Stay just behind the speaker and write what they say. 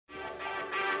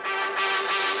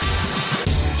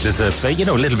There's a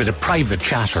little bit of private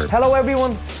chatter. Hello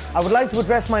everyone, I would like to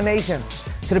address my nation,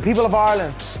 to the people of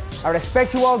Ireland. I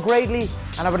respect you all greatly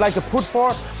and I would like to put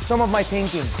forth some of my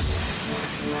thinking.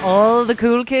 All the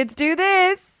cool kids do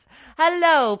this.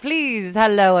 Hello, please,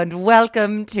 hello and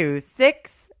welcome to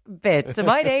 6 Bits.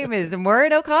 My name is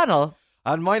Muireann O'Connell.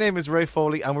 And my name is Ray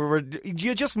Foley, and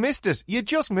you just missed it. You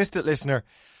just missed it, listener.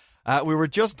 We were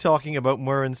just talking about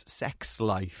Muireann's sex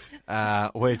life,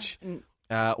 which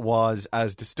was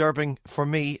as disturbing for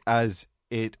me as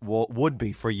it would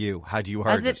be for you had you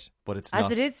heard it. But it's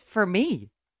not. As it is for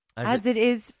me. As it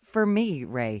is for me,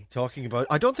 Ray. Talking about,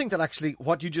 I don't think that actually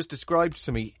what you just described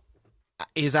to me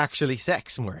is actually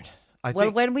sex, Muireann.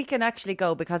 When we can actually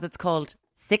go, because it's called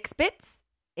 6 Bits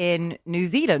in New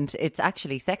Zealand, it's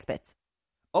actually Sex Bits.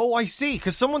 Oh, I see.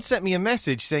 Because someone sent me a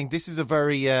message saying this is a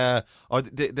very, this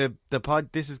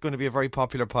is going to be a very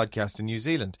popular podcast in New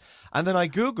Zealand. And then I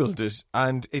Googled it,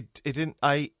 and it didn't.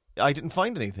 I didn't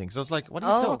find anything. So I was like, "What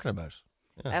are you talking about?"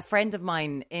 Yeah. A friend of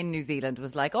mine in New Zealand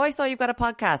was like, "Oh, I saw you've got a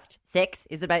podcast. 6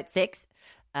 is about 6,"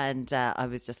 and I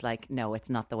was just like, "No, it's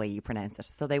not the way you pronounce it."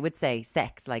 So they would say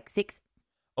sex, like 6.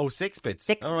 Oh, 6 bits.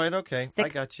 6. All right, okay, 6. I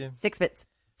got you. 6 Bits.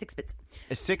 6 Bits.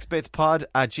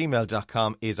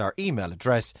 6bitspod@gmail.com is our email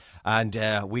address, and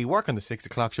we work on the 6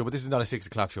 o'clock show, but this is not a 6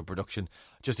 o'clock show production,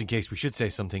 just in case we should say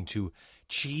something to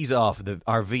cheese off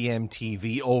our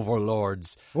VMTV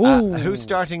overlords. Who's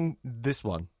starting this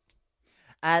one?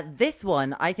 This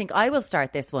one, I think I will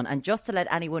start this one, and just to let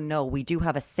anyone know, we do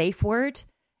have a safe word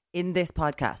in this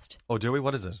podcast. Oh, do we?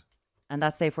 What is it? And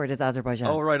that safe word is Azerbaijan.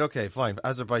 Oh, right, okay, fine.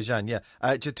 Azerbaijan, yeah.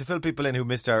 To fill people in who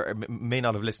may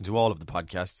not have listened to all of the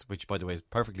podcasts, which, by the way, is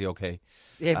perfectly okay.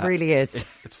 It really is.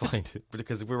 It's fine,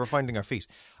 because we were finding our feet.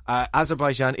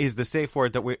 Azerbaijan is the safe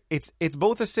word that it's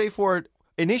both a safe word.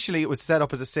 Initially, it was set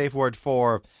up as a safe word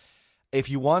for if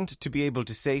you want to be able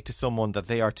to say to someone that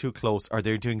they are too close or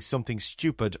they're doing something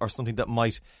stupid or something that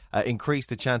might increase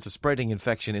the chance of spreading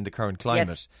infection in the current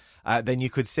climate, then you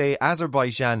could say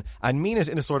Azerbaijan and mean it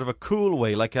in a sort of a cool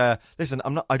way, like listen,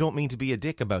 I don't mean to be a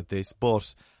dick about this,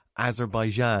 but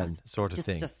Azerbaijan sort of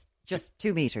thing. Just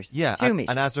 2 meters. Yeah, 2 meters.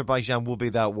 And Azerbaijan will be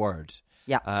that word.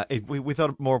 Yeah. We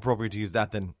thought it more appropriate to use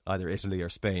that than either Italy or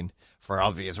Spain for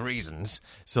obvious reasons.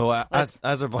 So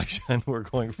Azerbaijan we're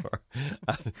going for.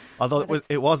 Although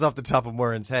it was off the top of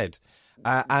Muireann's head.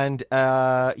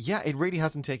 It really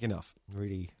hasn't taken off.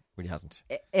 Really hasn't.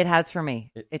 It has for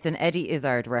me. It's an Eddie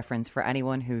Izzard reference for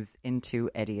anyone who's into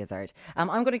Eddie Izzard.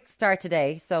 I'm going to start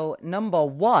today. So number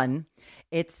 1,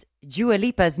 it's Dua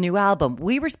Lipa's new album.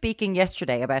 We were speaking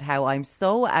yesterday about how I'm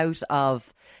so out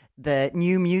of the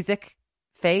new music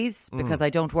phase because I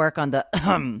don't work on the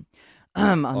on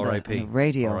the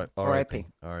radio. R.I.P.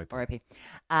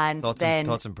 And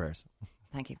thoughts and prayers.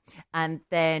 Thank you. And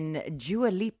then Dua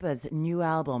Lipa's new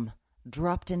album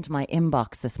dropped into my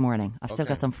inbox this morning. I've still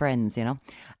got some friends,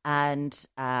 and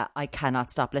I cannot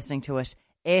stop listening to it.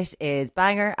 It is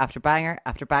banger after banger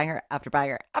after banger after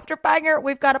banger after banger.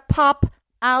 We've got a pop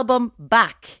album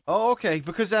back. Oh, okay.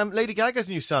 Because Lady Gaga's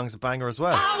new song's a banger as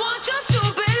well. I want just to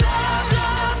be loved.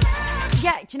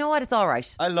 Yeah, do you know what? It's all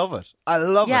right. I love it.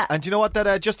 It. And do you know what?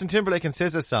 That Justin Timberlake and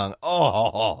SZA song.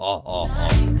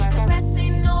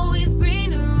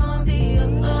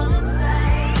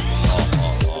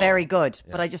 Very good.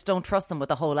 Yeah. But I just don't trust them with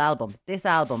the whole album. This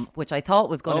album, which I thought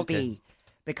was going to be,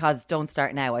 because Don't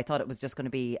Start Now, I thought it was just going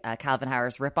to be a Calvin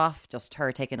Harris ripoff, just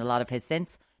her taking a lot of his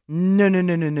synths.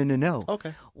 No.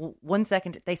 Okay. 1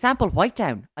 second. They sample White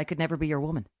Down. I Could Never Be Your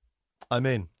Woman. I'm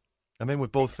in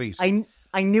with both feet.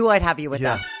 I knew I'd have you with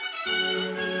that.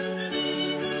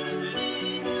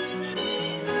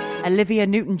 Olivia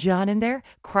Newton-John in there.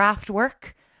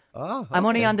 Kraftwerk. Oh, okay. I'm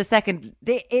only on the second.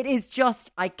 It is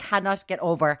just, I cannot get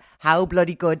over how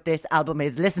bloody good this album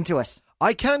is. Listen to it.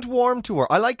 I can't warm to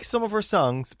her. I like some of her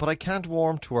songs, but I can't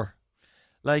warm to her.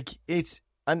 Like,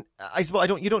 and I suppose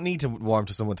you don't need to warm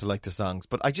to someone to like their songs,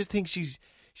 but I just think she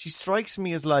strikes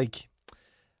me as like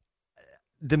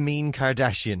the mean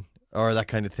Kardashian or that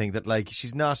kind of thing, that like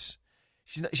she's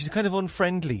kind of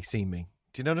unfriendly seeming.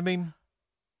 Do you know what I mean?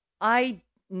 I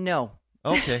know.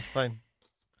 Okay, fine.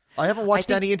 I haven't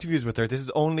watched any interviews with her. This is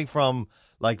only from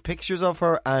like pictures of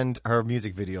her and her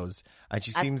music videos, and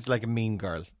she seems like a mean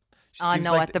girl.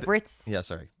 At the Brits. Yeah,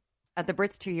 sorry. At the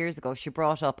Brits 2 years ago, she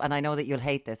brought up, and I know that you'll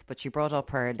hate this, but she brought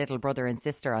up her little brother and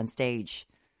sister on stage.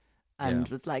 And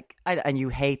was like, and you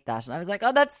hate that. And I was like,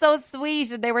 oh, that's so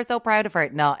sweet. And they were so proud of her.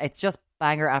 No, it's just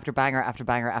banger after banger after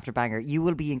banger after banger. You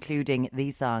will be including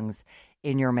these songs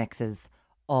in your mixes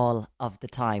all of the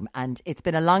time. And it's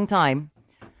been a long time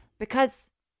because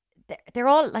they're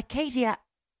all like Katy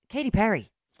Perry.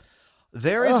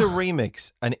 There is a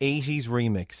remix, an 80s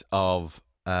remix of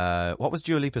what was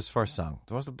Dua Lipa's first song?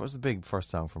 What was the big first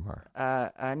song from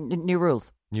her? New Rules.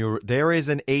 There is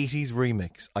an 80s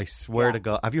remix. I swear to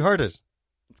God. Have you heard it?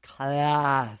 It's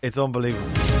class. It's unbelievable.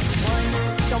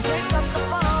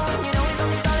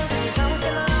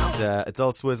 It's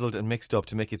all swizzled and mixed up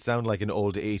to make it sound like an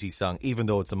old 80s song, even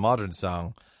though it's a modern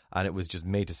song, and it was just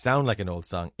made to sound like an old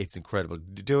song. It's incredible.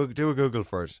 Do a Google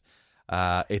for it.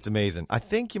 It's amazing. I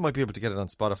think you might be able to get it on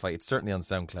Spotify. It's certainly on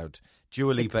SoundCloud.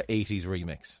 Dua Lipa 80s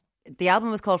remix. The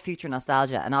album was called Future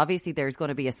Nostalgia, and obviously there's going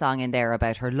to be a song in there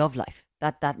about her love life.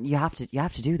 That you have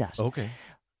to do that. Okay.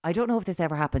 I don't know if this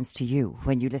ever happens to you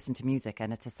when you listen to music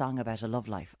and it's a song about a love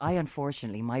life.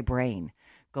 Unfortunately, my brain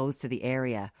goes to the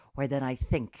area where then I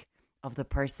think of the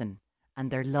person and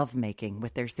their love making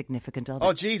with their significant other.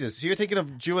 Oh, Jesus. So you're thinking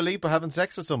of Dua Lipa having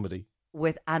sex with somebody?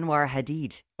 With Anwar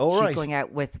Hadid. Oh, right. She's going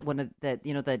out with one of the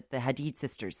Hadid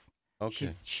sisters. Okay.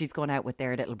 She's going out with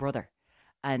their little brother.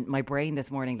 And my brain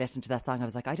this morning listened to that song. I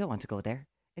was like, I don't want to go there.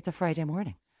 It's a Friday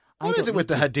morning. What is it with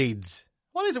the Hadids?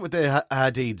 What is it with the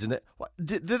Hadids? And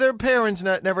did their parents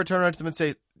never turn around to them and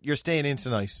say, "You're staying in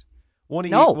tonight"? One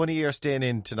of you are staying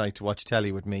in tonight to watch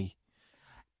telly with me.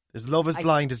 There's Love Is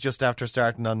Blind is just after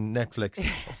starting on Netflix,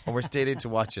 and we're staying in to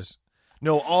watch it.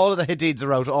 No, all of the Hadids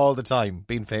are out all the time,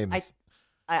 being famous.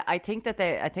 I think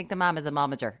the mom is a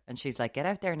momager, and she's like, "Get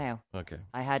out there now." Okay.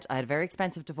 I had a very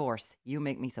expensive divorce. You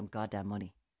make me some goddamn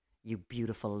money, you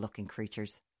beautiful looking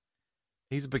creatures.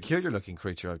 He's a peculiar looking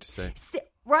creature, I have to say.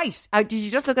 Right. Did you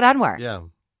just look at Anwar? Yeah.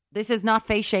 This is not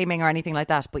face shaming or anything like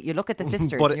that, but you look at the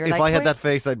sisters. But and you're if like, I had that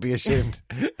face, I'd be ashamed.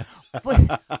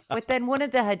 but then one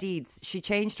of the Hadids, she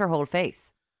changed her whole face.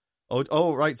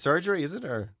 Oh, right. Surgery, is it?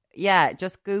 Or yeah,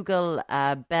 just Google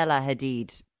Bella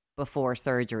Hadid before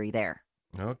surgery there.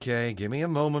 Okay, give me a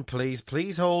moment, please.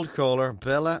 Please hold, caller.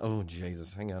 Bella. Oh,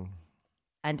 Jesus, hang on.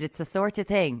 And it's the sort of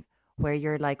thing where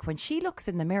you're like, when she looks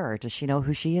in the mirror, does she know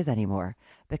who she is anymore?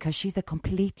 Because she's a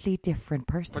completely different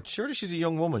person. But surely she's a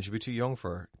young woman. She'd be too young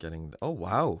for getting... Oh,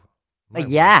 wow.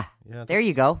 Yeah, there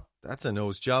you go. That's a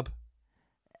nose job.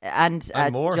 And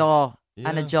more. Jaw. Yeah.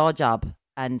 And a jaw job.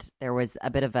 And there was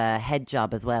a bit of a head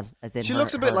job as well. As in she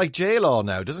looks a bit like J-Law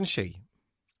now, doesn't she?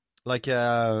 Like,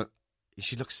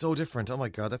 she looks so different. Oh, my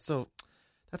God, that's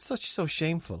so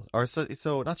shameful. Or it's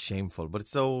so, not shameful, but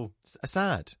it's so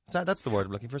sad. Sad, that's the word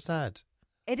I'm looking for, sad.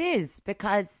 It is,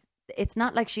 because it's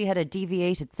not like she had a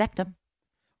deviated septum.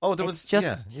 Oh, there was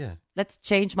just, yeah. Let's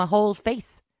change my whole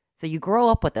face. So you grow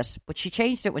up with it. But she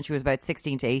changed it when she was about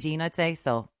 16 to 18, I'd say.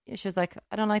 So yeah, she was like,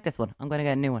 I don't like this one. I'm going to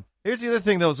get a new one. Here's the other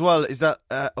thing, though, as well, is that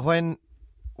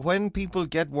when people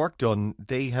get work done,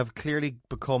 they have clearly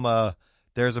become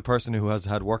there's a person who has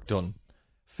had work done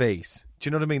face. Do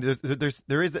you know what I mean?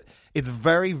 It's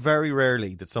very, very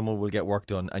rarely that someone will get work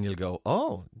done and you'll go,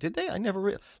 oh, did they? I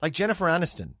never like Jennifer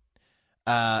Aniston.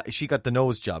 She got the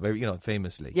nose job,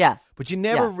 famously. Yeah. But you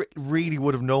never really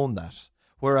would have known that.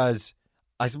 Whereas,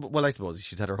 I suppose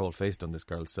she's had her whole face done, this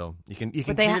girl, so you can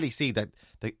clearly see that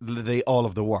they all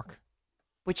of the work.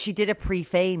 But she did a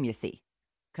pre-fame, you see.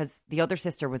 Because the other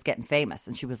sister was getting famous,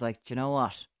 and she was like, "Do you know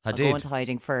what? I'll go into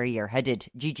hiding for a year." Hadid,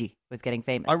 Gigi was getting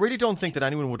famous. I really don't think that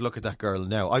anyone would look at that girl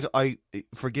now. I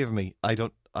forgive me.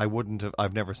 I wouldn't have.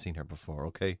 I've never seen her before.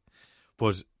 Okay,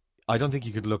 but I don't think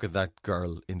you could look at that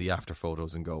girl in the after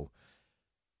photos and go,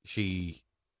 she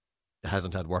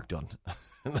hasn't had work done.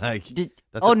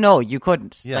 No, you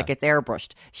couldn't. Yeah. Like, it's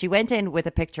airbrushed. She went in with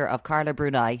a picture of Carla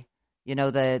Bruni. You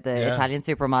know, the Italian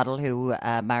supermodel who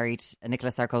married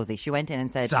Nicolas Sarkozy. She went in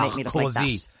and said, make me look like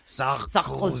that.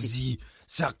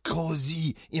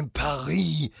 Sarkozy in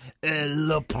Paris,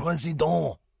 le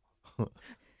président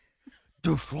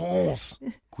de France.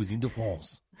 Cuisine de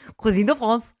France. Cuisine de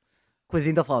France.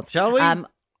 Cuisine de France. Shall we?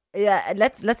 Yeah,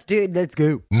 let's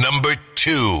go. Number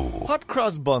 2. Hot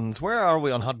cross buns. Where are we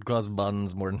on hot cross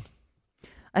buns, Morton?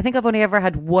 I think I've only ever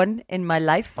had one in my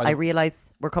life. I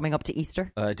realise we're coming up to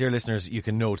Easter. Dear listeners, you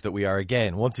can note that we are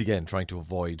once again, trying to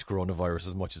avoid coronavirus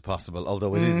as much as possible,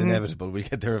 although it is inevitable. We'll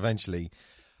get there eventually.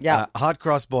 Yeah. Hot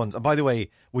cross buns. And by the way,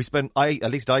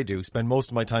 at least I do, spend most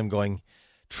of my time going,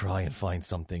 try and find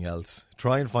something else.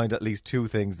 Try and find at least 2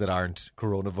 things that aren't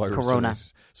coronavirus related.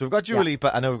 So we've got Dua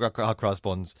Lipa and now we've got hot cross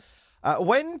buns.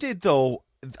 When did, though,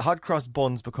 hot cross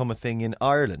buns become a thing in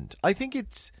Ireland? I think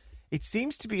it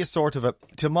seems to be a sort of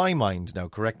to my mind now,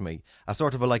 correct me, a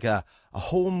sort of a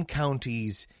home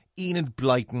counties, Enid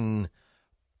Blyton,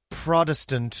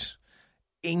 Protestant,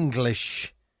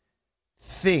 English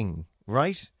thing,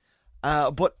 right?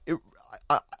 But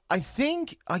I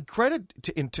think I credit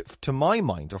to my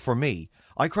mind, or for me,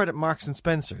 I credit Marks and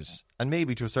Spencer's, and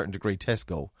maybe to a certain degree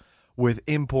Tesco, with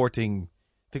importing.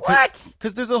 What?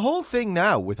 Because there's a whole thing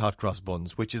now with hot cross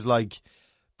buns, which is like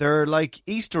they're like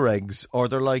Easter eggs, or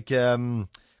they're like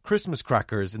Christmas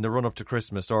crackers in the run up to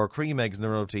Christmas, or cream eggs in the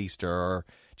run up to Easter, or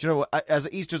do you know, as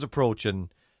Easter's approaching,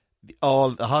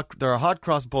 there are hot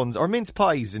cross buns or mince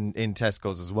pies in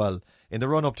Tesco's as well. In the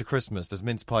run up to Christmas, there's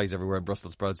mince pies everywhere and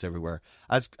Brussels sprouts everywhere.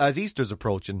 As Easter's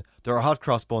approaching, there are hot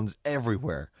cross buns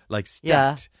everywhere, like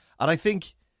stacked. Yeah. And I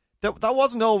think that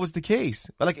wasn't always the case.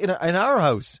 Like in our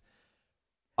house,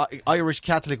 Irish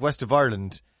Catholic West of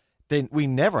Ireland, we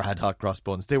never had hot cross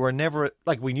buns. They were never,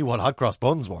 like, we knew what hot cross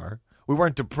buns were. We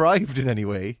weren't deprived in any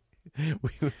way.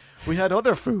 We had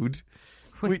other food.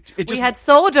 We had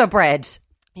soda bread.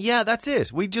 Yeah, that's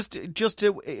it. We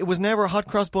it was never, hot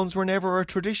cross buns were never a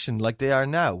tradition like they are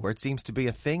now, where it seems to be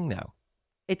a thing now.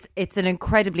 It's an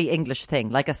incredibly English thing,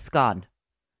 like a scone.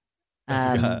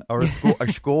 Or a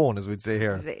scone, as we'd say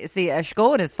here. See, a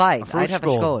scone is fine. I'd have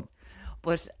scone. a scone.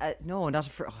 But no, not a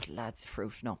fruit. Oh, lads,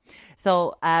 fruit, no.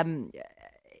 So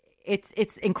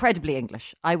it's incredibly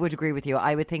English. I would agree with you.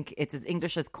 I would think it's as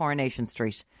English as Coronation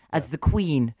Street, as the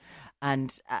Queen.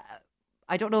 And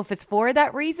I don't know if it's for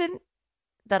that reason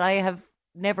that I have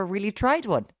never really tried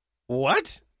one.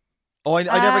 What? Oh, I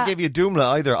never gave you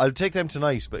Doomla either. I'll take them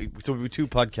tonight, but so we'll be 2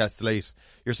 podcasts late.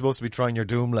 You're supposed to be trying your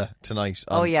Doomla tonight.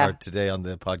 Or today on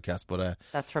the podcast, but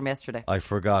that's from yesterday. I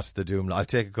forgot the Doomla. I'll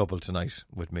take a couple tonight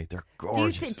with me. They're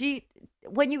gorgeous.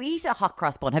 When you eat a hot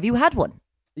cross bun, have you had one?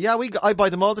 Yeah, I buy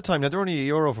them all the time. Now, they're only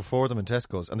 €1 for 4 of them in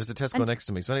Tesco's, and there's a Tesco next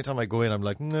to me. So anytime I go in, I'm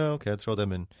like, no, okay, I'll throw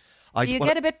them in. Do you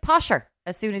get a bit posher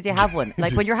as soon as you have one?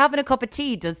 Like when you're having a cup of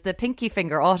tea, does the pinky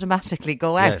finger automatically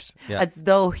go out? Yes, yeah. As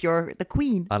though you're the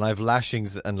queen? And I've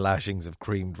lashings and lashings of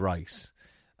creamed rice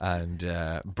and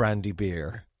brandy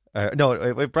beer.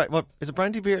 What is it?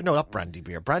 Brandy beer? No, not brandy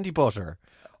beer. Brandy butter.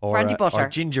 Or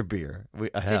ginger beer.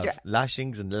 I have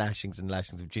lashings and lashings and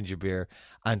lashings of ginger beer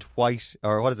and white,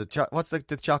 or what is it? What's the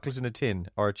chocolate in a tin?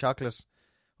 Or chocolate?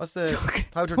 What's the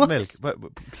powdered milk?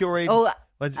 Pureed? Oh,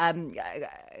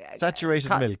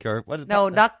 saturated milk, or what is it? No,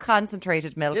 not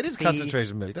concentrated milk. It is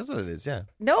concentrated milk. That's what it is. Yeah.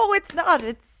 No, it's not.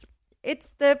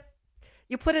 It's the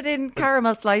you put it in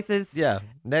caramel slices. Yeah,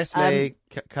 Nestle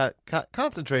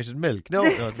concentrated milk. No,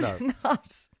 it's not.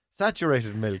 Not.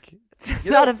 Saturated milk.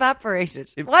 Not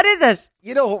evaporated. What is it?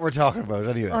 You know what we're talking about,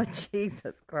 anyway. Oh,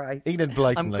 Jesus Christ! Enid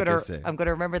Blyton, like I say. I'm going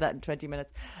to remember that in 20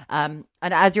 minutes. And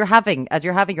as you're having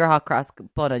your hot cross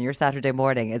bun on your Saturday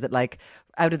morning, is it like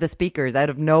out of the speakers, out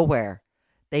of nowhere,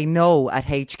 they know at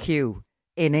HQ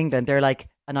in England, they're like,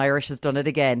 an Irish has done it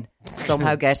again.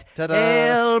 Somehow get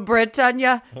Hail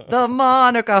Britannia, the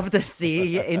monarch of the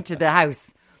sea, into the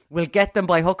house. We'll get them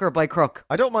by hook or by crook.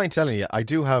 I don't mind telling you, I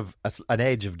do have an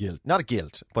edge of guilt. Not a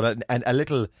guilt, but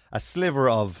a sliver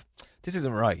of, this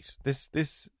isn't right.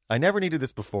 This I never needed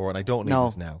this before, and I don't need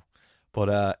this now.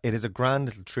 But it is a grand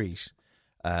little treat,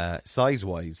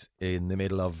 size-wise, in the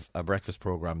middle of a breakfast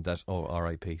programme that,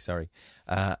 R.I.P., sorry,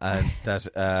 and that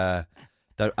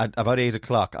at about 8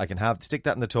 o'clock I can stick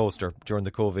that in the toaster during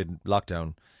the COVID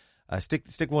lockdown.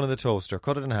 Stick one in the toaster,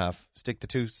 cut it in half, stick the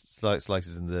 2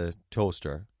 slices in the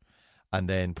toaster, and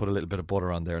then put a little bit of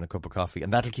butter on there and a cup of coffee.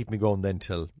 And that'll keep me going then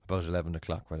till about 11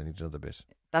 o'clock when I need another bit.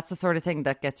 That's the sort of thing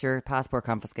that gets your passport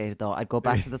confiscated, though. I'd go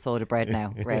back to the soda bread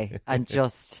now, Ray. And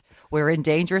we're in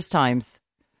dangerous times.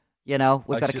 You know,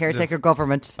 we've got a caretaker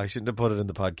government. I shouldn't have put it in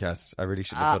the podcast. I really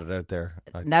shouldn't have put it out there.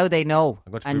 Now they know.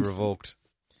 I'm going to be revoked.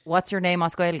 What's your name,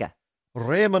 Oscoilga?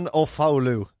 Raymond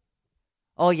O'Fowlu.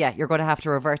 Oh, yeah, you're going to have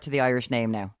to revert to the Irish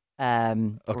name now.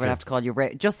 We're going to have to call you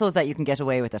Ray, just so that you can get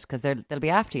away with it, because they'll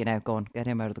be after you now. Go on, get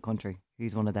him out of the country.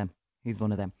 He's one of them.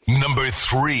 Number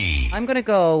 3. I'm going to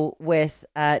go with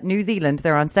New Zealand.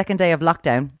 They're on second day of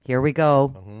lockdown. Here we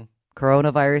go. Mm-hmm.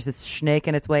 Coronavirus is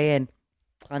snaking its way in.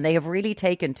 And they have really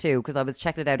taken to, because I was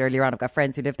checking it out earlier on, I've got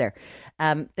friends who live there.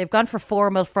 They've gone for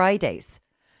formal Fridays.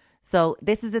 So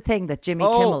this is the thing that Jimmy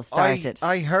Kimmel started.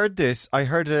 I heard this. I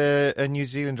heard a New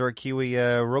Zealand or a Kiwi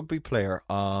rugby player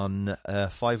on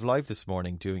 5 Live this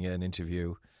morning doing an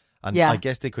interview. And I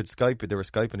guess they could Skype it. They were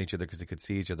Skyping each other because they could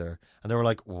see each other. And they were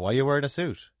like, why are you wearing a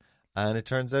suit? And it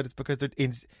turns out it's because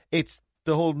it's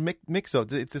the whole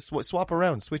mix-up. It's a swap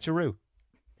around, switcheroo.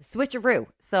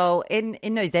 So in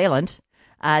New Zealand,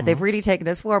 they've really taken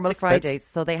this formal 6 Fridays. bits.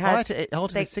 So they had... Hold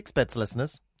to the 6 bits,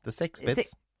 listeners. The 6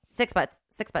 bits. 6 bits.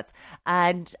 6 bits.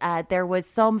 And there was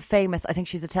some famous, I think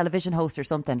she's a television host or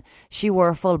something, she wore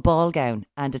a full ball gown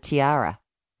and a tiara.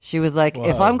 She was like,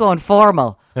 if I'm going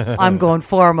formal, I'm going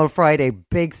formal Friday,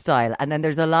 big style. And then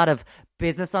there's a lot of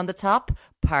business on the top,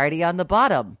 party on the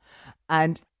bottom.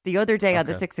 And the other day on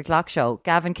the 6 o'clock show,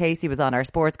 Gavin Casey was on, our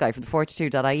sports guy from the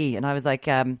 42.ie. And I was like,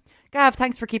 Gav,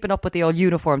 thanks for keeping up with the old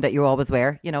uniform that you always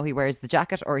wear. You know, he wears the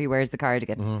jacket or he wears the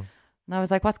cardigan. And I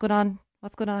was like, what's going on?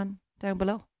 What's going on down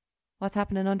below? What's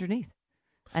happening underneath?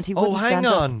 And he wouldn't hang stand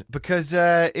up. on, because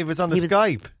it was on the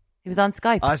Skype. He was on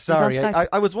Skype. Sorry, He was on Skype.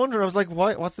 I was wondering. I was like,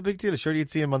 what's the big deal? Sure, you'd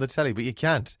see him on the telly, but you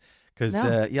can't. Because,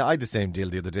 No. I had the same deal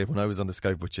the other day when I was on the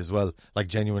Skype with you as well. Like,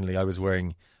 genuinely, I was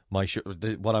wearing my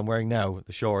what I'm wearing now,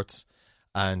 the shorts,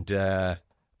 and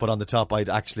but on the top, I'd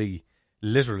actually,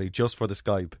 literally, just for the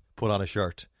Skype, put on a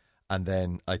shirt. And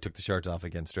then I took the shirt off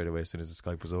again straight away as soon as the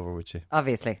Skype was over with you.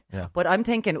 Obviously. Yeah. But I'm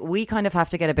thinking we kind of have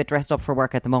to get a bit dressed up for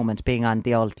work at the moment, being on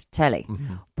the old telly.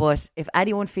 But if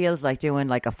anyone feels like doing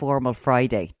like a formal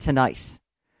Friday tonight,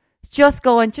 just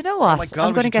going, do you know what? Oh my God,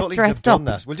 I'm going to get totally dressed done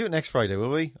up. that. We'll do it next Friday, will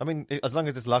we? I mean, as long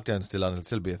as this lockdown's still on, it'll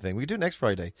still be a thing. We do it next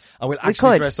Friday. And we'll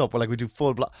actually dress up. We do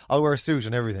full I'll wear a suit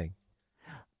and everything.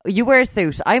 You wear a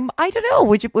suit. I don't know.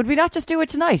 Would we not just do it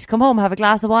tonight? Come home, have a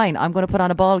glass of wine. I'm going to put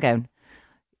on a ball gown.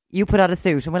 You put on a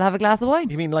suit and we'll have a glass of wine.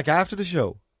 You mean like after the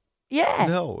show? Yeah.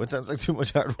 No, it sounds like too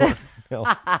much hard work. No.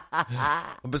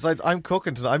 And besides, I'm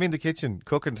cooking tonight. I'm in the kitchen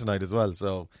cooking tonight as well.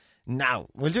 So, now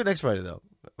we'll do it next Friday though.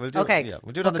 We'll do Okay.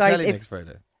 we'll do it on the Guys, telly next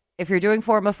Friday. If you're doing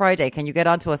Formal Friday, can you get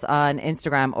onto us on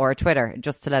Instagram or Twitter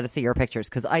just to let us see your pictures?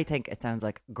 Because I think it sounds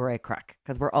like great crack.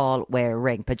 Because we're all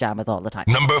wearing pajamas all the time.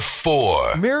 Number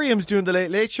 4. Miriam's doing the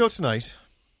late show tonight.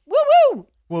 Woo woo!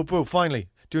 Whoop whoop! Finally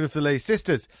doing it for the ladies.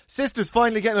 Sisters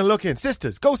finally getting a look in.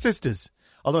 Sisters, go sisters.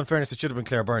 Although in fairness, it should have been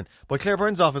Claire Byrne, but Claire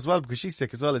Byrne's off as well because she's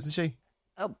sick as well, isn't she?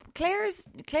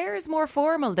 Claire's more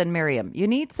formal than Miriam. You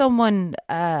need someone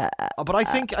But I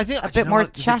think a do bit you know more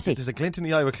what? chatty. There's a glint in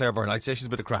the eye with Claire Byrne. I'd say she's a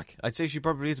bit of crack. I'd say she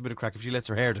probably is a bit of crack if she lets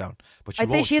her hair down. But she I'd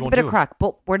won't. say she is a won't bit do of it. crack,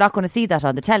 but we're not going to see that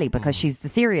on the telly because she's the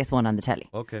serious one on the telly.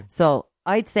 Okay. So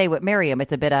I'd say with Miriam,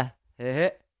 it's a bit of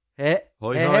hey.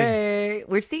 Hoi, Hey.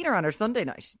 We've seen her on her Sunday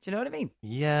night. Do you know what I mean?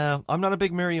 Yeah, I'm not a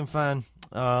big Miriam fan.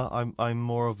 I'm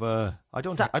more of a. I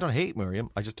don't hate Miriam.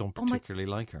 I just don't particularly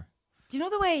like her. Do you know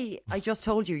the way I just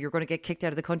told you you're going to get kicked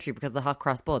out of the country because of the hot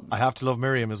cross buns? I have to love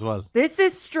Miriam as well. This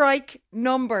is strike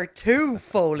number 2,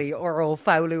 Foley or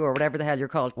O'Fowlu or whatever the hell you're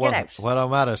called. Get out. Well,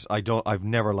 I'm at it. I've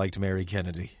never liked Mary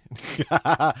Kennedy.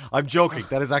 I'm joking.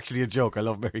 That is actually a joke. I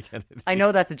love Mary Kennedy. I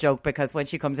know that's a joke because when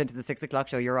she comes into the 6 o'clock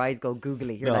show, your eyes go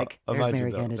googly. You're like, there's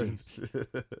Mary Kennedy.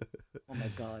 Oh my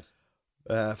God.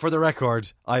 For the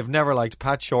record, I've never liked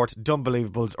Pat Short,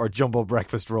 Dumbelievables or Jumbo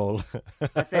Breakfast Roll.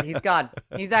 That's it. He's gone.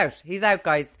 He's out. He's out,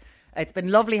 guys. It's been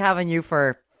lovely having you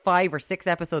for 5 or 6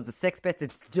 episodes of 6 Bits.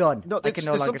 It's done. No, I can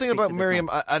no there's longer something speak about to this Miriam.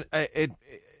 man.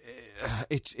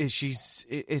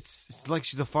 It's like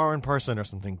she's a foreign person or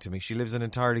something to me. She lives an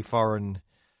entirely foreign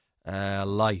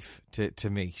life to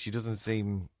me. She doesn't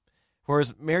seem.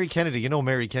 Whereas Mary Kennedy,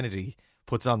 Mary Kennedy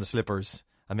puts on the slippers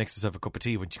and makes herself a cup of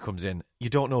tea when she comes in. You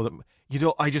don't know that. You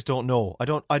don't. I just don't know. I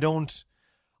don't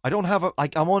have a.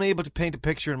 I'm unable to paint a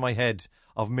picture in my head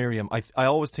of Miriam. I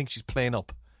always think she's playing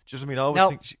up. Just I mean, I always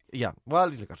think. Yeah.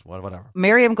 Well, whatever.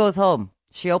 Miriam goes home.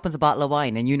 She opens a bottle of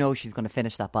wine, and you know she's going to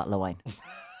finish that bottle of wine.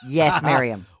 Yes,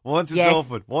 Miriam. Once Yes,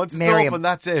 it's Miriam. open,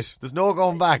 that's it. There's no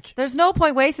going back. There's no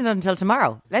point wasting it until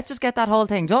tomorrow. Let's just get that whole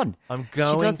thing done. I'm She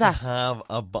going does to that.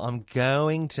 I'm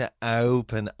going to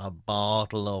open a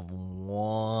bottle of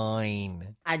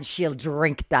wine. And she'll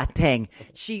drink that thing.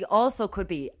 She also could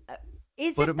be.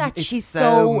 Is But it that it's she's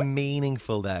so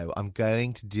meaningful, though. I'm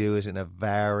going to do it in a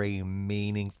very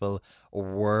meaningful,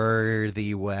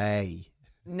 worthy way.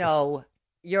 No,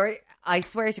 I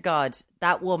swear to God,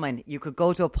 that woman, you could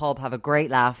go to a pub, have a great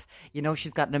laugh. You know,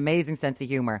 she's got an amazing sense of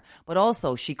humour. But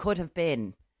also, she could have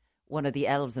been one of the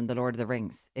elves in The Lord of the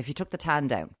Rings. If you took the tan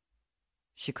down,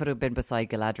 she could have been beside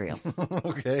Galadriel.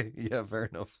 Okay, yeah, fair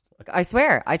enough. I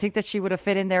swear, I think that she would have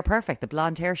fit in there perfect. The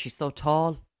blonde hair, she's so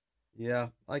tall. Yeah,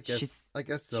 I guess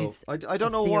so. she's I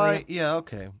don't know why. ethereal. Yeah,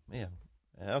 okay. Yeah.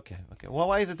 Okay. Well,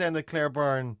 why is it then that Claire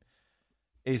Byrne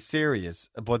is serious,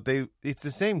 but it's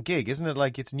the same gig, isn't it?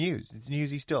 Like, it's news. It's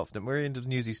newsy stuff. That Miriam does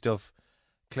newsy stuff.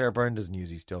 Claire Byrne does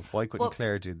newsy stuff. Why couldn't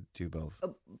Claire do both?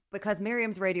 Because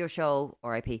Miriam's radio show,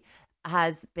 RIP,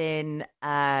 has been,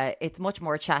 it's much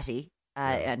more chatty.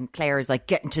 And Claire's like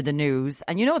getting to the news.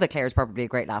 And you know that Claire's probably a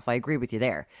great laugh. I agree with you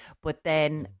there. But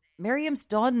then Miriam's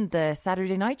done the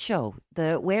Saturday night show,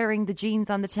 the wearing the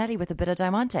jeans on the telly with a bit of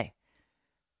Diamante.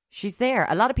 She's there.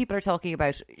 A lot of people are talking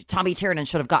about Tommy Tiernan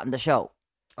should have gotten the show.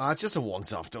 It's just a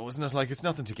once-off, though, isn't it? Like, it's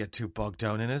nothing to get too bogged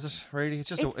down in, is it? Really, it's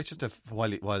just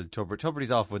while Tubridy's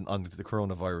off on the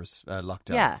coronavirus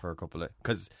lockdown for a couple of,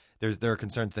 because there are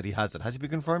concerns that he has it. Has he been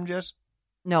confirmed yet?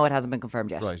 No, it hasn't been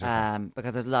confirmed yet. Right, okay.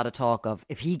 Because there's a lot of talk of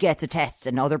if he gets a test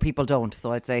and other people don't.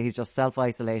 So I'd say he's just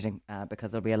self-isolating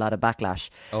because there'll be a lot of backlash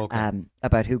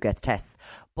about who gets tests.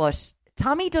 But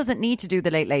Tommy doesn't need to do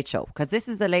the Late Late Show because this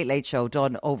is a Late Late Show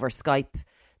done over Skype.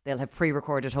 They'll have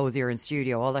pre-recorded Hosier in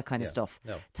studio, all that kind of stuff.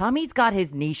 No. Tommy's got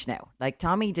his niche now. Like,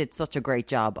 Tommy did such a great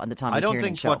job on the Tommy Tiernan I don't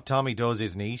think show. what Tommy does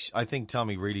is niche. I think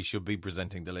Tommy really should be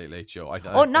presenting the Late Late Show.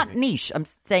 Not niche. I'm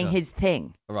saying his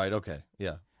thing. Right, okay,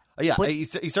 yeah. Yeah, But-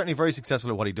 he's certainly very successful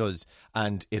at what he does,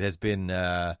 and it has been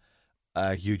a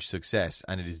huge success,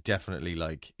 and it is definitely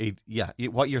like...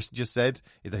 what you just said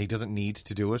is that he doesn't need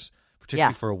to do it,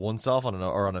 particularly for a once-off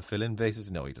or on a fill-in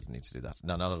basis. No, he doesn't need to do that.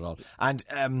 No, not at all. And...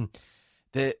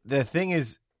 The thing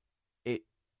is,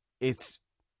 it's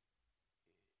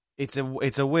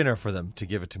a winner for them to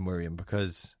give it to Miriam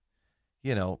because,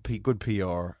 you know, good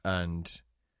PR and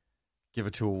give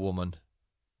it to a woman,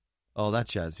 all that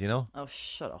jazz, you know. Oh,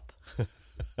 shut up!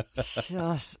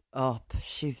 Shut up!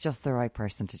 She's just the right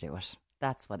person to do it.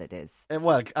 That's what it is.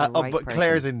 But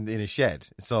Claire's in a shed,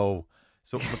 so.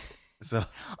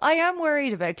 I am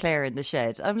worried about Claire in the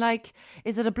shed. I'm like,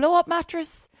 is it a blow-up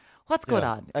mattress? What's going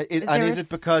on? Is it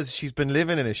because she's been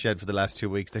living in a shed for the last 2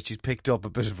 weeks that she's picked up a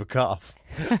bit of a cough?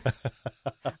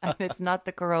 And it's not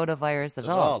the coronavirus at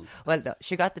all. Well, no,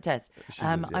 she got the test.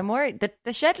 I'm worried.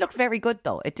 The shed looked very good,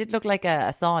 though. It did look like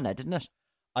a sauna, didn't it?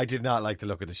 I did not like the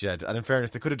look of the shed. And in fairness,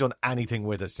 they could have done anything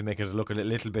with it to make it look a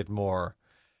little bit more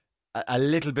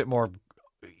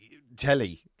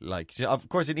telly. Like, of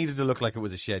course, it needed to look like it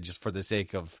was a shed just for the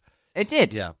sake of... It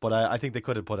did. Yeah, but I think they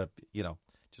could have put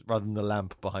just rather than the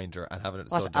lamp behind her and having it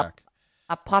so dark.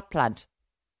 A pot plant.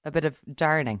 A bit of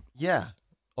darning. Yeah.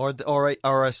 Or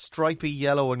a stripy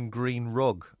yellow and green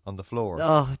rug on the floor.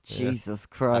 Oh, Jesus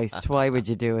Christ. Why would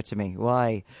you do it to me?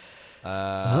 Why?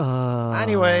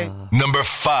 Anyway. Number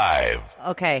 5.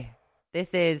 Okay.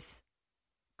 This is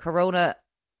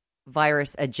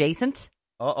coronavirus adjacent.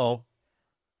 Uh-oh.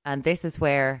 And this is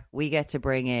where we get to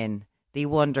bring in the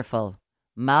wonderful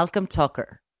Malcolm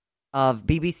Tucker of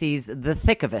BBC's The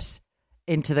Thick of It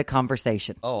into the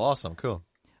conversation. Oh, awesome. Cool.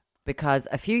 Because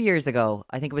a few years ago,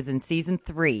 I think it was in season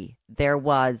 3, there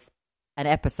was an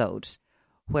episode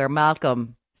where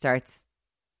Malcolm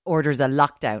orders a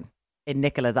lockdown in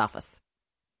Nicola's office.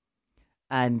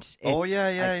 And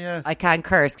I can't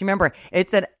curse. Do you remember?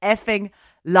 It's an effing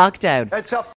lockdown.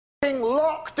 It's a f***ing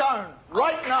lockdown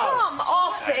right now. Come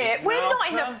off it. We're not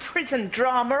in a prison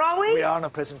drama, are we? We are in a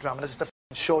prison drama. This is the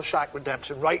f***ing Shawshank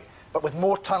Redemption, right? But with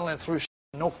more tunnelling through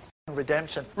no f***ing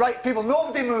redemption. Right, people,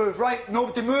 nobody move, right?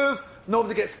 Nobody move.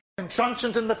 Nobody gets f***ing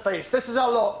truncheoned in the face. This is our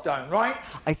lockdown, right?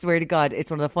 I swear to God, it's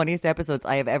one of the funniest episodes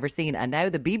I have ever seen. And now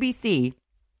the BBC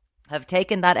have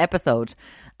taken that episode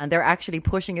and they're actually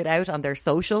pushing it out on their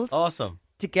socials. Awesome.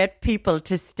 To get people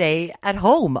to stay at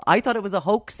home. I thought it was a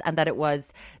hoax and that it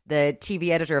was the TV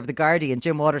editor of The Guardian,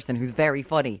 Jim Watterson, who's very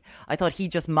funny. I thought he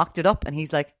just mocked it up and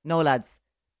he's like, no lads,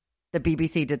 the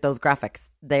BBC did those graphics.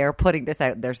 They are putting this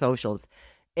out in their socials.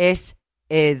 It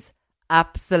is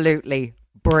absolutely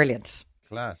brilliant.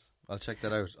 Class. I'll check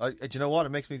that out. Do you know what? It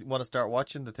makes me want to start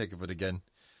watching The Thick of It again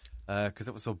because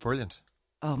it was so brilliant.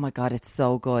 Oh my God, it's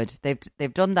so good.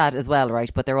 They've done that as well, right?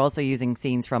 But they're also using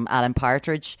scenes from Alan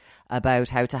Partridge about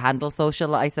how to handle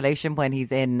social isolation when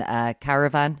he's in a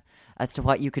caravan, as to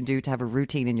what you can do to have a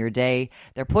routine in your day.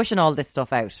 They're pushing all this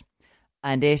stuff out,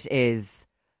 and it's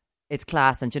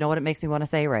class. And do you know what it makes me want to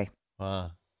say, Ray?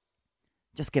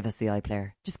 Just give us the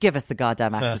iPlayer. Just give us the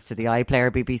goddamn access to the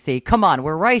iPlayer, BBC. Come on,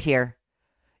 we're right here.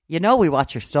 You know we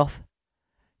watch your stuff.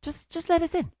 Just let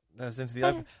us in. That's into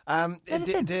the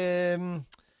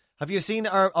have you seen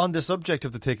on the subject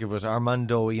of The Thick of It,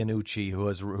 Armando Iannucci, who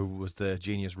was the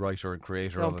genius writer and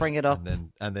creator of it? Don't bring it up.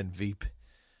 And then Veep.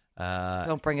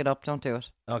 Don't bring it up. Don't do it.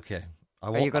 Okay.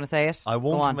 Are you going to say it? I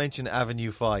won't mention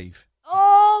Avenue 5.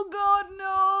 Oh, God,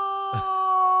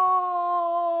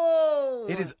 no!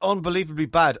 It is unbelievably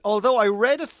bad. Although I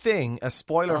read a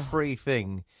spoiler-free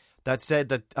thing, that said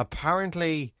that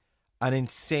apparently an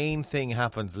insane thing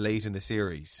happens late in the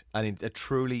series, and a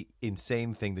truly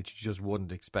insane thing that you just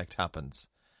wouldn't expect happens.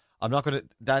 I'm not going to...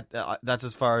 That's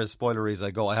as far as spoilery as I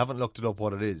go. I haven't looked it up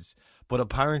what it is. But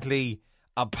apparently,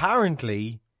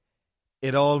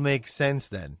 it all makes sense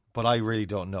then. But I really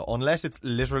don't know. Unless it's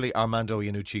literally Armando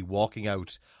Iannucci walking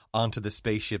out onto the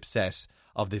spaceship set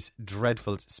of this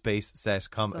dreadful space set,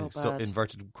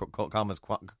 inverted commas,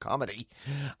 comedy,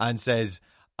 and says...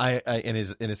 in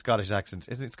his Scottish accent.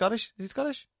 Isn't it Scottish? Is he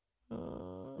Scottish?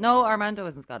 No, Armando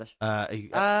isn't Scottish.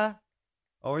 Or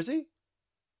is he?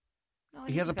 No,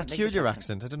 he has a peculiar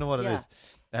accent. I don't know what it is.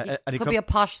 And he could be a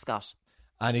posh Scot.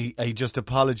 And he just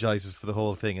apologises for the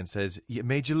whole thing and says, "It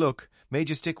made you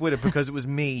stick with it because it was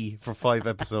me for 5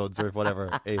 episodes or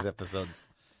whatever, 8 episodes."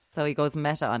 So he goes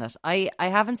meta on it. I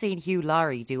haven't seen Hugh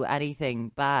Laurie do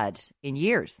anything bad in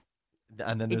years.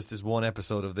 And then there's this one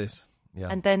episode of this. Yeah.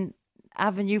 And then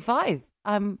Avenue 5.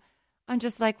 I'm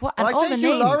just like, what? And I'd all say the Hugh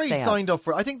names Laurie they have. signed up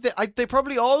for it. I think they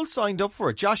probably all signed up for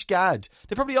it. Josh Gad.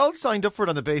 They probably all signed up for it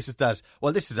on the basis that,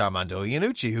 well, this is Armando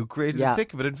Iannucci who created the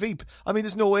thick of it in Veep. I mean,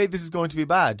 there's no way this is going to be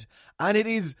bad. And it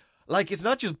is, like, it's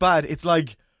not just bad. It's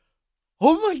like,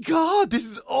 oh my God, this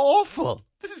is awful.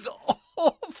 This is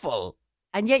awful.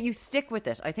 And yet you stick with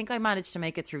it. I think I managed to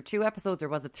make it through 2 episodes, or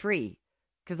was it 3?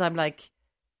 Because I'm like,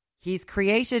 he's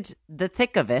created the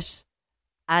thick of it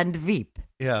and Veep.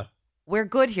 Yeah. We're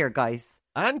good here, guys.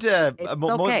 And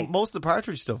okay. most of the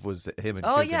Partridge stuff was him and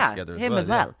Oh, Coogan yeah. together him as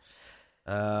well.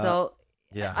 So,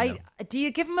 yeah, do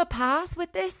you give him a pass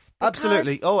with this? Because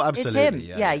absolutely. Oh, absolutely.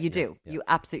 It's him. You do. Yeah. You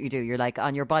absolutely do. You're like,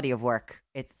 on your body of work,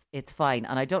 it's fine.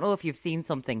 And I don't know if you've seen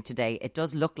something today. It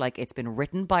does look like it's been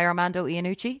written by Armando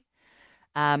Iannucci.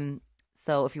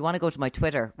 So if you want to go to my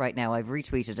Twitter right now, I've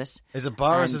retweeted it. Is it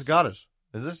Boris has got it?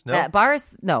 Is it? No.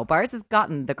 Boris has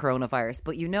gotten the coronavirus,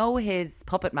 but you know his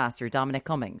puppet master, Dominic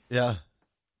Cummings. Yeah.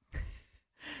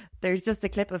 There's just a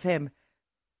clip of him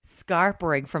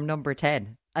scarpering from number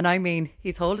 10. And I mean,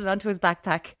 he's holding onto his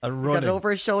backpack. And he's running. got it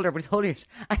over his shoulder, but he's holding it.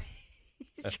 And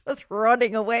he's just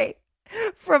running away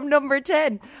from number 10.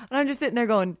 And I'm just sitting there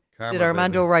going, Karma, did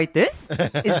Armando baby. write this?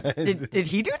 Did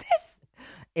he do this?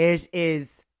 It is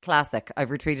classic. I've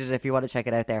retweeted it if you want to check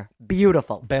it out there.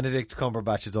 Beautiful. Benedict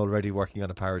Cumberbatch is already working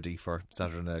on a parody for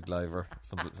Saturday Night Live or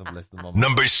some less than moment.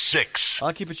 Number 6.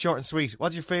 I'll keep it short and sweet.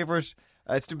 What's your favourite?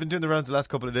 It's been doing the rounds the last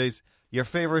couple of days. Your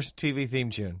favourite TV theme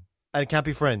tune? And it can't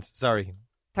be Friends. Sorry.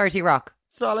 30 Rock.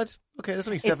 Solid. Okay, that's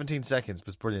only 17 seconds, but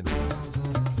it's brilliant.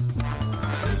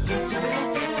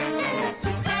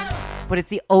 But it's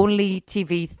the only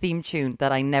TV theme tune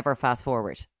that I never fast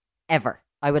forward. Ever.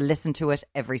 I will listen to it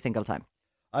every single time.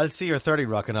 I'll see your 30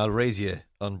 Rock and I'll raise you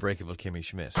Unbreakable Kimmy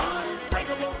Schmidt.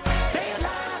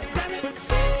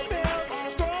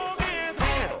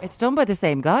 It's done by the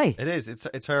same guy. It is.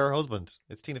 It's her husband.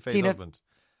 It's Tina Fey's husband.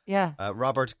 Yeah.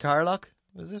 Robert Carlock,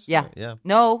 is it? Yeah. Yeah.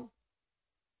 No.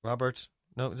 Robert.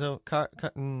 No.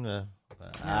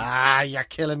 You're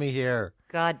killing me here.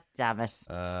 God damn it.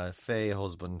 Faye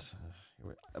husband.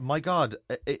 My God.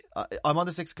 I'm on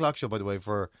the 6 o'clock show, by the way,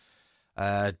 for...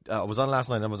 I was on last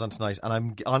night and I was on tonight,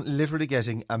 and I'm literally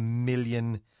getting a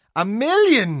million. As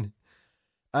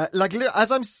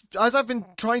I've been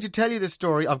trying to tell you this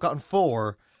story, I've gotten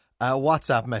 4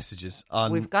 WhatsApp messages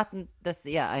on. We've gotten this.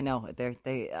 Yeah, I know.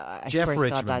 Jeff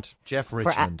Richmond. Jeff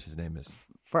Richmond, his name is.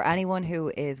 For anyone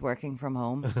who is working from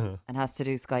home and has to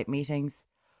do Skype meetings,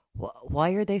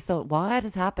 why are they so? What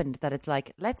has happened that it's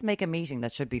like, let's make a meeting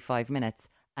that should be 5 minutes,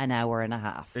 an hour and a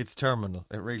half? It's terminal.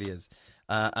 It really is.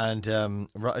 And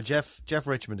Jeff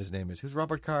Richmond, his name is. Who's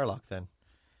Robert Carlock then?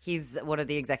 He's one of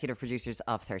the executive producers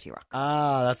of 30 Rock.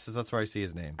 That's where I see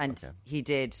his name. And he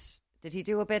did he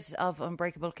do a bit of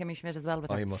Unbreakable Kimmy Schmidt as well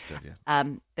with him? He must have, yeah.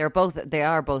 They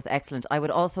are both excellent. I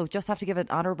would also just have to give an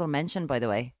honourable mention, by the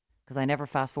way, because I never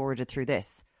fast forwarded through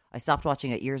this. I stopped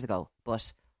watching it years ago,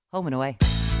 but Home and Away.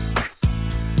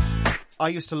 I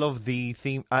used to love the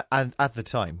theme, and at the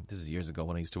time, this is years ago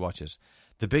when I used to watch it,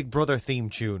 the Big Brother theme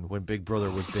tune when Big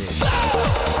Brother was big.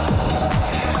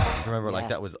 Remember, like,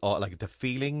 that was like the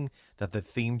feeling that the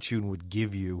theme tune would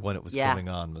give you when it was coming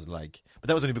on was like, but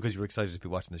that was only because you were excited to be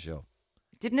watching the show.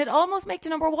 Didn't it almost make to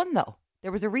number 1 though?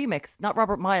 There was a remix, not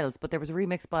Robert Miles, but there was a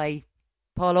remix by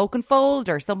Paul Oakenfold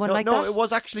or someone that. No, it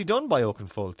was actually done by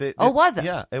Oakenfold. Was it?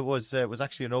 Yeah, it was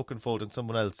actually an Oakenfold and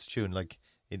someone else's tune. And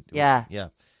it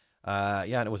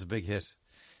was a big hit.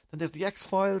 Then there's the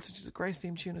X-Files, which is a great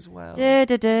theme tune as well.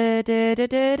 That's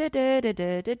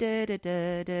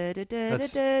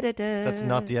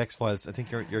not the X-Files. I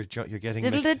think you're getting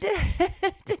mixed.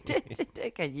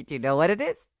 Do you know what it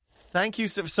is? Thank you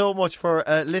so much for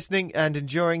listening and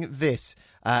enjoying this.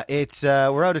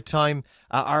 We're out of time.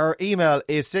 Our email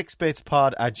is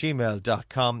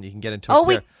 6bitspod@gmail.com. You can get in touch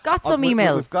there. We got some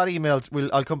emails. We've got emails.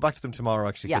 I'll come back to them tomorrow,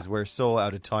 actually, because we're so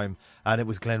out of time. And it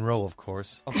was Glen Rowe, of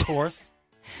course. Of course.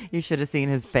 You should have seen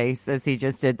his face as he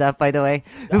just did that, by the way.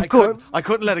 I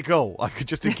couldn't let it go. I could,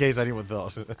 just in case anyone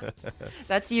thought.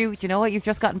 That's you. Do you know what? You've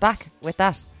just gotten back with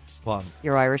that. What?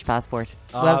 Your Irish passport.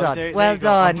 Well done. Well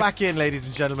done. I'm back in, ladies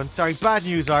and gentlemen. Sorry, bad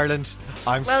news, Ireland.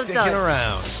 I'm sticking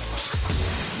around.